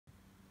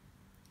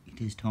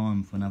it is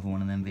time for another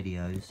one of them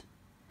videos.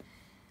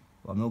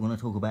 Well, I'm not going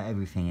to talk about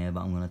everything here,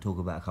 but I'm going to talk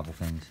about a couple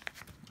things.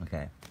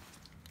 Okay.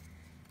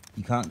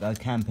 You can't go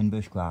camping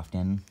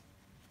bushcrafting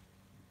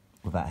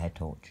without a head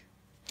torch.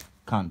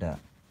 Can't do it.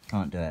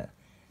 Can't do it.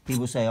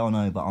 People say, oh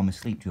no, but I'm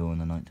asleep during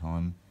the night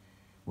time.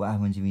 What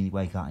happens if you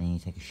wake up and you need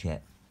to take a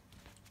shit?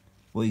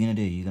 What are you going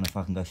to do? You're going to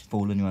fucking go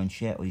fall in your own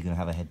shit, or you're going to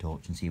have a head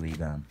torch and see where you're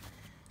going?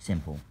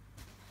 Simple.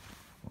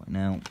 Right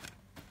now,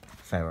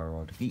 ferro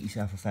rod. Get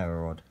yourself a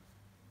ferro rod.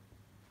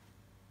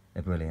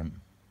 They're brilliant.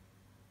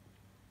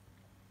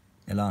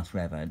 They last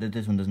forever.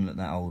 This one doesn't look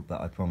that old, but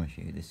I promise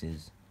you,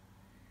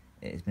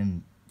 it's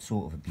been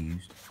sort of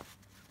abused.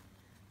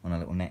 On a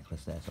little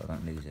necklace there, so I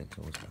don't lose it,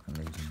 because I was fucking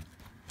losing.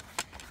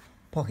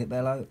 Pocket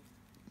bellow.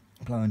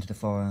 Blow into the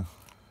fire.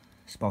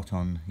 Spot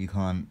on. You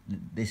can't.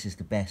 This is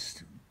the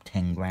best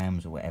 10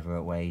 grams or whatever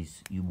it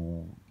weighs you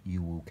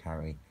will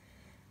carry.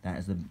 That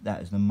is the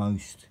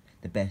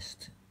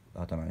best,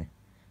 I don't know,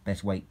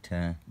 best weight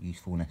to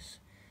usefulness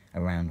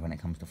around when it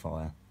comes to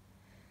fire.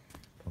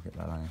 Pocket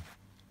bellow.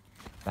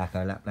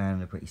 Bacho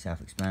Laplander, pretty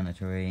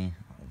self-explanatory.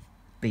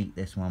 I've beat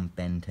this one,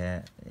 bent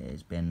it.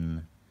 It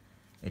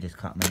has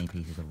cut many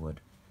pieces of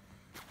wood.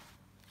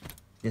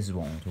 This is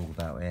what I want to talk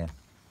about here.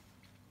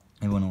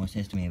 Everyone always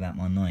says to me about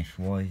my knife,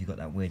 why have you got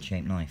that weird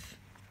shaped knife?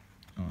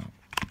 Alright.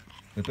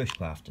 We're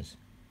bushcrafters.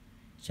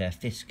 So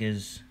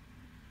Fiskers,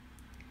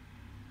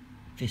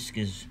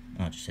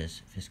 oh it just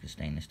says Fiskers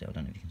stainless steel, I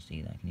don't know if you can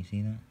see that, can you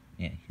see that?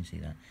 Yeah, you can see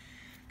that.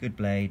 Good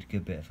blade,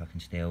 good bit of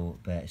fucking steel,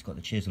 but it's got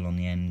the chisel on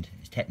the end.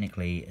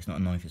 It's not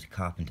a knife, it's a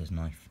carpenter's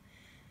knife.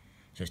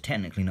 So it's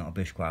technically not a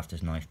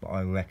bushcrafter's knife, but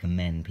I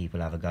recommend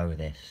people have a go with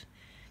this.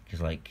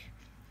 Because like,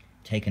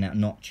 taking out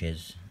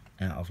notches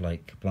out of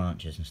like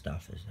branches and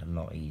stuff is a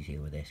lot easier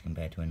with this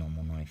compared to a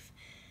normal knife.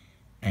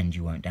 And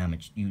you won't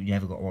damage, you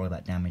never got to worry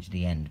about damage at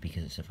the end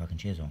because it's a fucking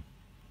chisel.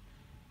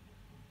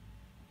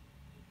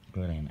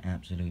 Brilliant,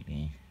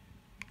 absolutely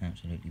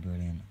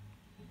brilliant.